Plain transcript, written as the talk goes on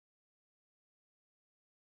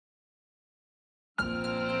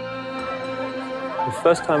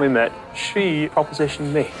first time we met, she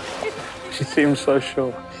propositioned me. She seemed so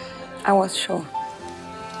sure. I was sure.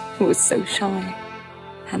 He was so shy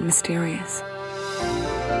and mysterious.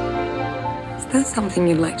 Is there something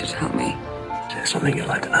you'd like to tell me? Is there something you'd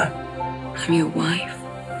like to know? I'm your wife.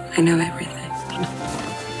 I know everything.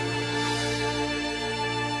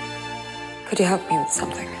 Could you help me with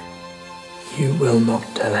something? You will not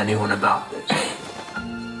tell anyone about this.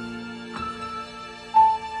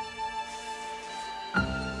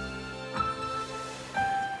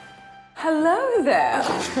 Hello there.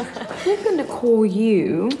 We're going to call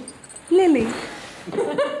you Lily.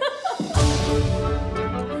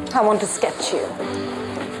 I want to sketch you.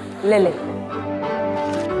 Lily.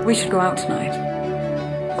 We should go out tonight.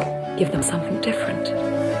 Give them something different.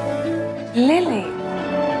 Lily,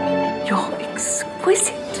 you're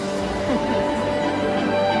exquisite.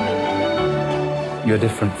 You're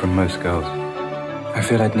different from most girls. I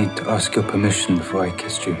feel I'd need to ask your permission before I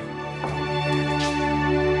kissed you.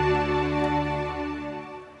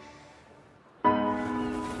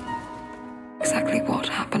 Exactly what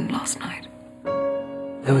happened last night?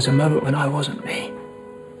 There was a moment when I wasn't me.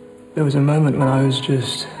 There was a moment when I was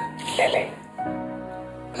just Lily.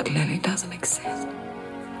 But Lily doesn't exist.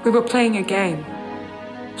 We were playing a game.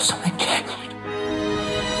 Something changed.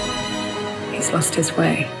 He's lost his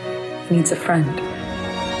way. He needs a friend.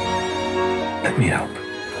 Let me help.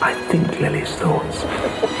 I think Lily's thoughts.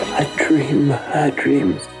 I dream her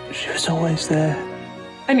dreams. She was always there.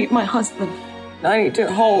 I need my husband. I need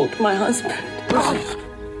to hold my husband. Are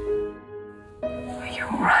you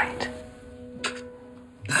all right?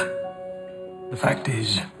 The fact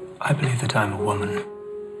is, I believe that I'm a woman.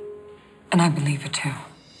 And I believe it too.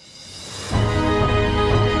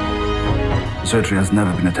 Surgery has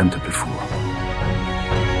never been attempted before.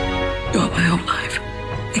 You're my whole life.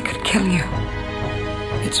 They could kill you.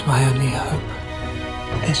 It's my only hope.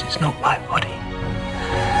 This is not my body.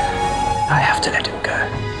 I have to let him go.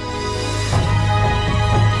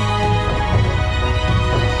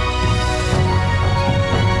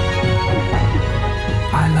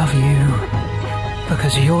 I love you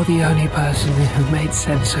because you're the only person who made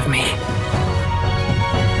sense of me.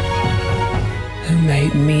 Who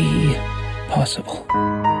made me possible.